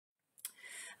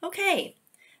Okay,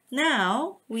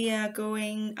 now we are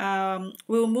going,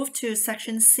 we'll move to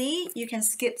section C. You can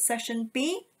skip section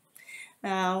B.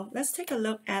 Now let's take a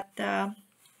look at the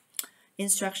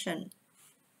instruction.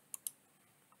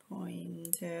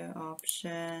 Pointer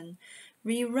option.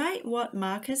 Rewrite what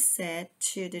Marcus said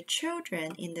to the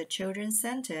children in the children's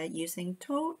center using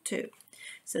told to.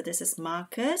 So this is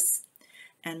Marcus,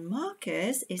 and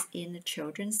Marcus is in the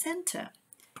children's center.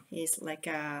 He's like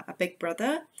a big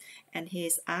brother, and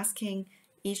he's asking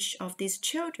each of these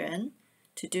children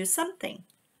to do something.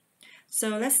 So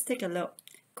let's take a look.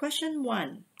 Question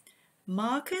 1.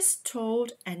 Marcus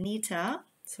told Anita,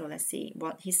 so let's see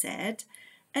what he said.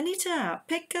 Anita,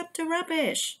 pick up the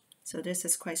rubbish. So this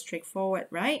is quite straightforward,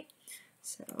 right?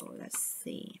 So let's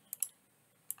see.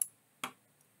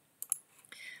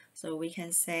 So we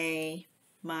can say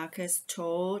Marcus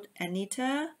told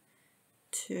Anita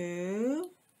to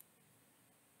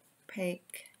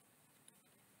pick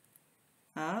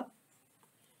up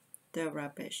the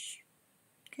rubbish.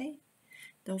 Okay,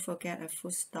 don't forget a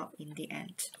full stop in the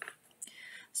end.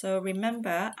 So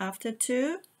remember, after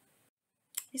 2,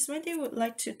 Miss Wendy would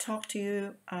like to talk to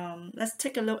you. Let's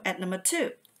take a look at number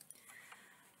 2.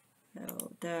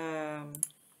 So the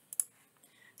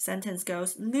sentence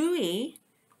goes, Louis,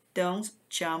 don't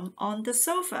jump on the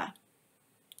sofa.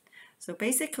 So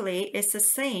basically, it's the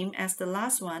same as the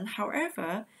last one.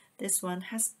 However, this one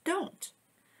has don't.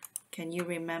 Can you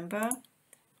remember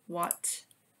what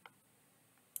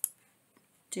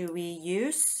do we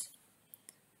use?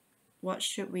 What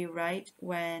should we write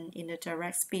when in the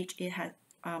direct speech it has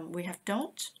we have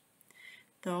don't?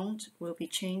 Don't will be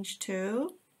changed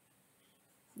to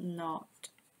not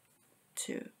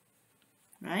to,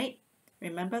 right?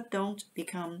 Remember, don't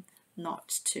become not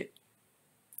to.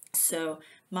 So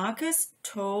Marcus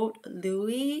told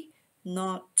Louis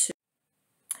not to.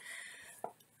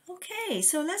 Okay,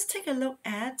 so let's take a look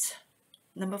at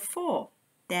number 4,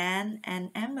 Dan and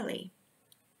Emily.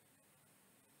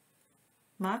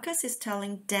 Marcus is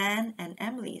telling Dan and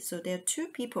Emily, so there are 2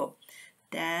 people.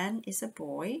 Dan is a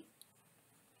boy,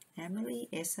 Emily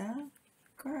is a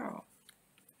girl.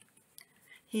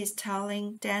 He's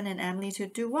telling Dan and Emily to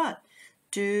do what?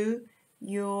 Do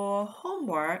your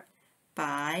homework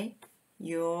by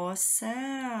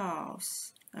yourselves.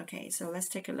 Okay, so let's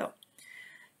take a look.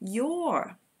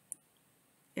 Your,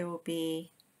 it will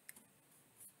be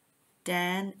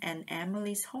Dan and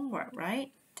Emily's homework,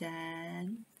 right?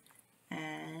 Dan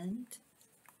and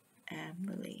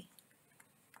Emily's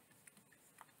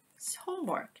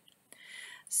homework.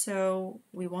 So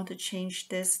we want to change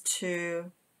this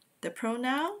to the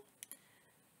pronoun.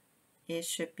 It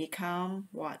should become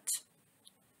what?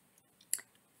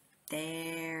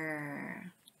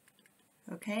 Their.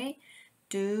 Okay,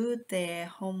 do their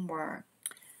homework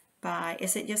by,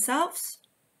 is it yourselves?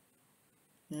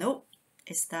 Nope,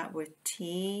 it starts with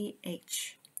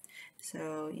TH.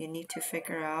 So you need to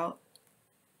figure out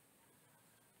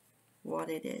what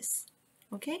it is.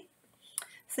 Okay,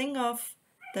 think of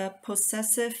the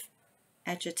possessive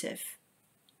adjective.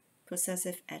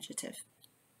 Possessive adjective.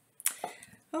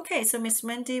 Okay, so Miss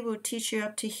Wendy will teach you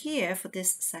up to here for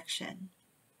this section.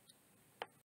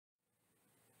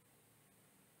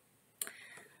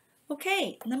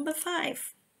 Okay, number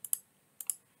 5.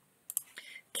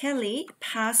 Kelly,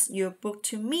 pass your book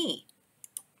to me.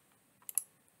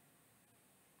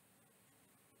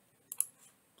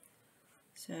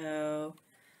 So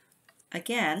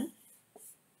again,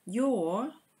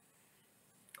 your,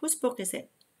 whose book is it?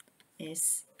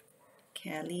 It's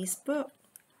Kelly's book.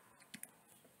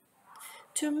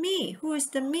 To me, who is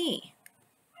the me?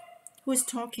 Who is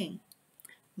talking?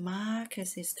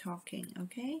 Marcus is talking,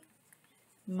 okay?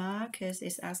 Marcus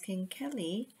is asking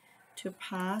Kelly to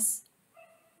pass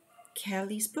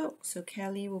Kelly's book. So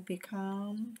Kelly will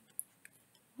become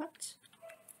what?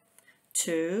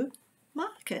 To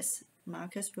Marcus.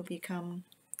 Marcus will become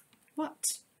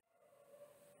what?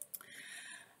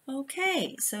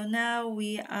 Okay, so now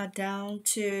we are down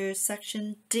to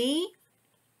section D.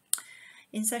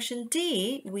 In section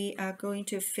D, we are going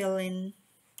to fill in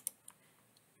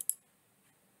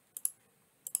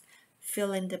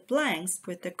the blanks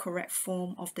with the correct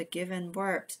form of the given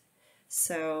verbs.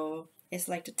 So it's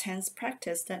like the tense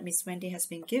practice that Miss Wendy has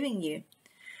been giving you.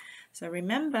 So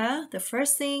remember, the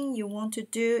first thing you want to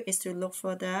do is to look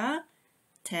for the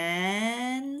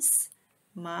tense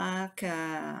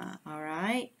marker. All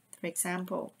right. For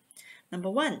example, number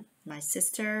 1, my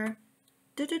sister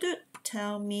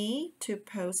tell me to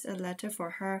post a letter for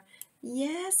her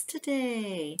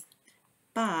yesterday,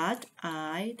 but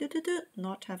I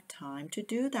not have time to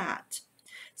do that.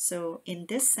 So in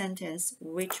this sentence,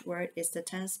 which word is the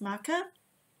tense marker?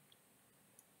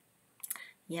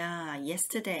 Yeah,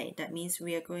 yesterday. That means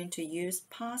we are going to use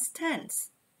past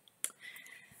tense.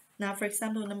 Now, for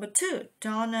example, number 2,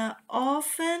 Donna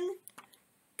often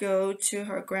go to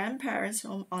her grandparents'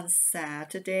 home on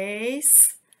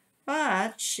Saturdays,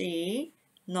 but she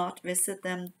not visit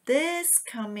them this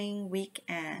coming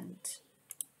weekend.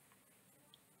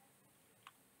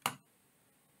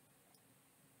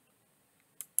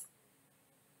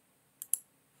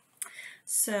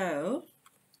 So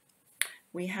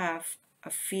we have a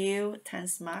few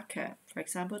tense marker. For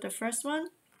example, the first one,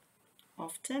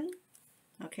 often.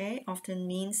 Okay, often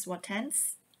means what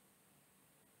tense?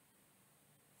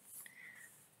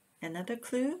 Another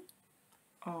clue,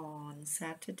 on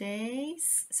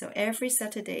Saturdays. So every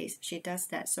Saturdays she does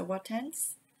that. So what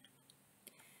tense?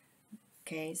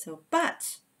 Okay, so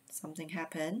but something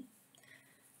happened.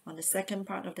 On the second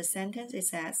part of the sentence it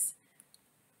says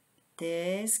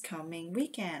this coming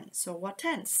weekend. So what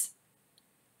tense?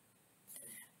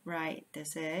 Right,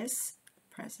 this is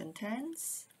present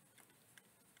tense.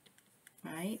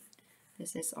 Right,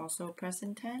 this is also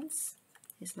present tense.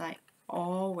 It's like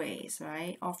always,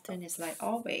 right? Often is like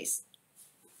always.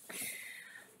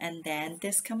 And then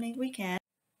this coming weekend.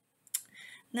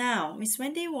 Now, Miss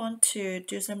Wendy want to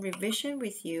do some revision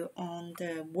with you on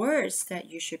the words that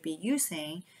you should be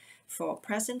using for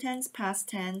present tense, past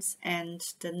tense,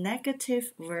 and the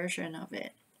negative version of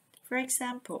it. For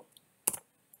example,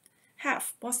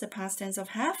 have. What's the past tense of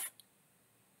have?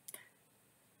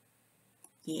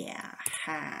 Yeah,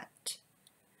 had.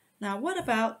 Now, what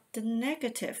about the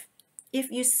negative? If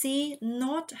you see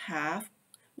not have,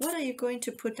 what are you going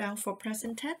to put down for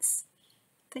present tense?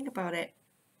 Think about it.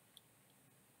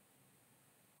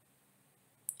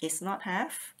 Is not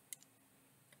have,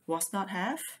 was not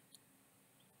have,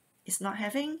 is not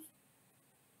having.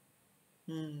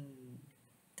 The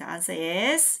answer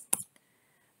is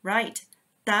right,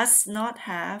 does not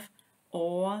have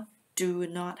or do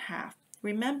not have.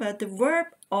 Remember, the verb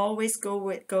always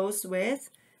goes with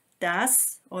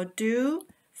does or do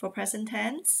for present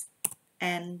tense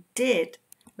and did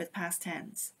with past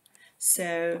tense.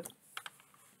 So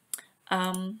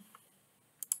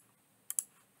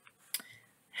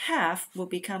have will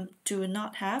become do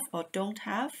not have or don't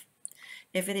have.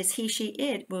 If it is he, she,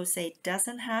 it, we'll say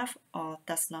doesn't have or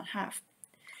does not have.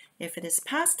 If it is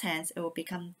past tense, it will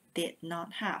become did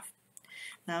not have.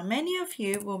 Now, many of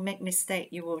you will make mistake.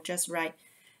 You will just write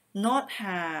not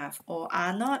have or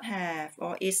are not have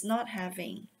or is not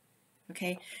having.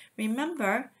 Okay,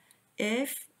 remember,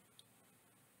 if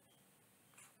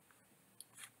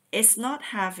is not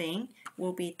having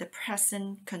will be the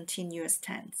present continuous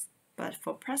tense. But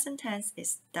for present tense,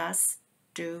 it's does,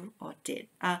 do, or did.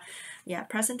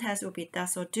 Present tense will be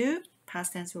does or do.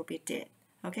 Past tense will be did.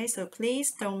 Okay, so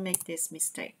please don't make this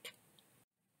mistake.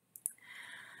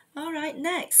 All right,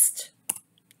 next.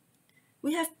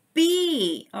 We have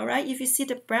be. All right, if you see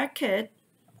the bracket,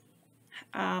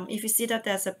 if you see that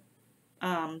there's a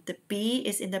the be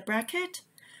is in the bracket,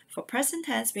 for present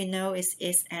tense we know is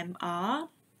are.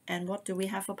 And what do we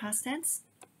have for past tense?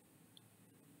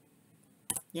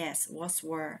 Yes, was,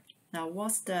 were. Now,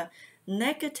 what's the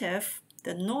negative,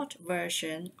 the not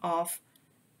version of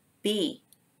be?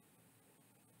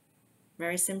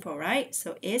 Very simple, right?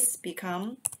 So is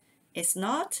become is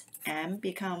not, am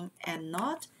become am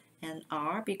not, and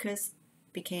are becomes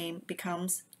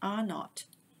are not.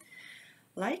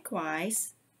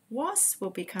 Likewise, was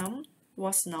will become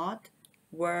was not,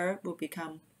 were will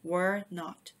become were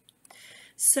not.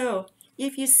 So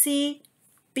if you see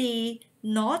be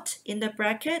not in the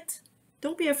bracket,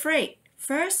 don't be afraid.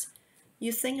 First,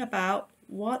 you think about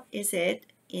what is it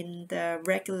in the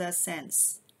regular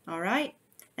sense, all right?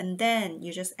 And then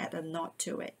you just add a not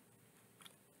to it.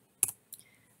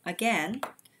 Again,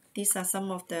 these are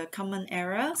some of the common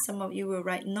errors. Some of you will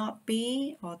write not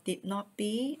be or did not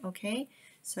be, okay?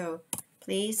 So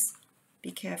please be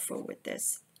careful with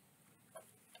this.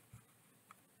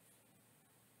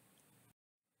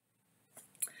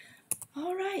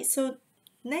 All right, so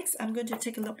next I'm going to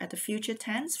take a look at the future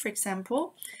tense. For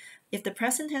example, if the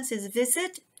present tense is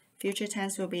visit, future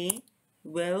tense will be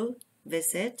will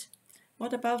visit.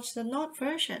 What about the not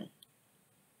version?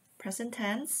 Present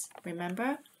tense,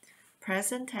 remember,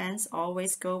 present tense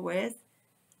always go with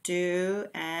do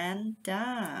and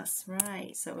does,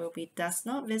 right? So it will be does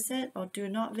not visit or do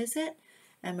not visit.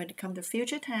 And when it comes to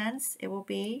future tense, it will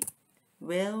be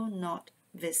will not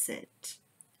visit,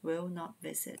 will not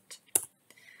visit.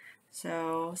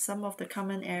 So some of the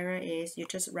common error is you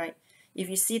just write, if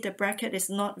you see the bracket is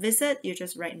not visit, you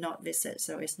just write not visit,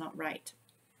 so it's not right.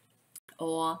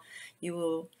 Or you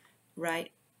will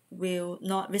write will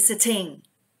not visiting.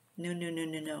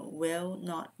 No. Will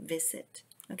not visit.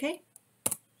 Okay?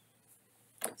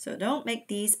 So don't make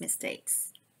these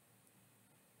mistakes.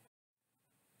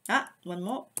 One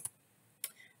more.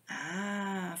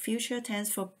 Future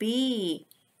tense for be.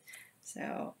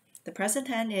 So the present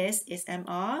tense is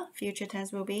MR. Future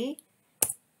tense will be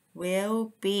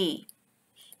will be.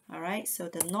 Alright, so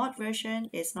the not version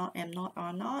is not, am not,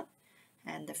 are not.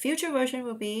 And the future version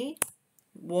will be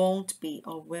won't be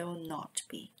or will not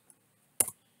be.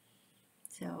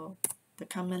 So the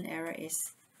common error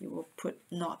is you will put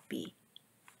not be.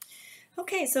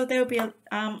 Okay, so there will be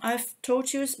I've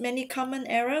told you many common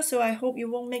errors, so I hope you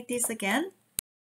won't make this again.